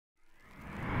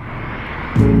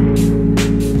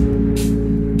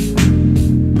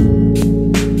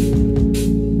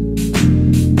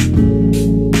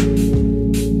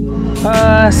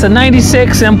It's a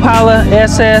 96 Impala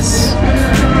SS.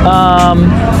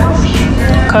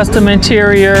 Custom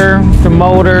interior, the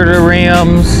motor, the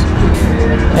rims,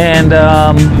 and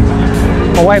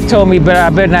my wife told me I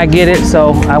better not get it,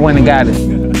 so I went and got it.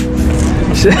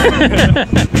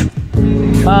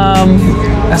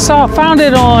 Found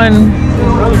it on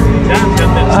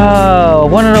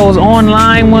one of those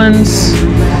online ones,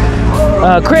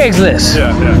 Craigslist.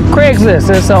 Craigslist.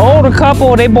 It's an older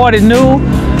couple. They bought it new.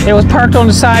 It was parked on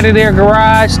the side of their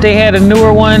garage. They had a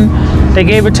newer one. They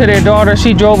gave it to their daughter.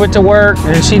 She drove it to work,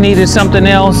 and she needed something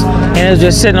else, and it was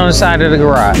just sitting on the side of the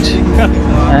garage.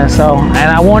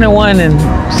 and I wanted one, and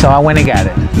so I went and got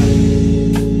it.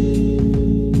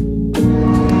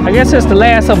 I guess it's the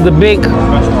last of the big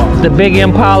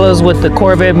Impalas with the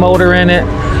Corvette motor in it,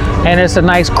 and it's a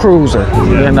nice cruiser.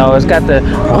 You know, it's got the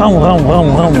vroom, vroom,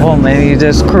 vroom, vroom, vroom, and you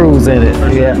just cruise in it.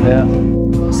 Yeah.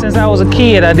 Since I was a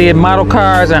kid, I did model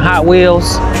cars and Hot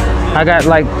Wheels. I got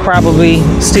like probably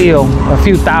still a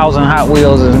few thousand Hot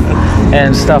Wheels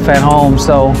and stuff at home,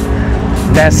 so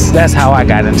that's how I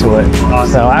got into it.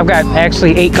 Awesome. So I've got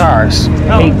actually 8 cars,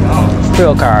 8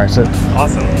 real cars.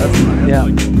 Awesome. That's yeah.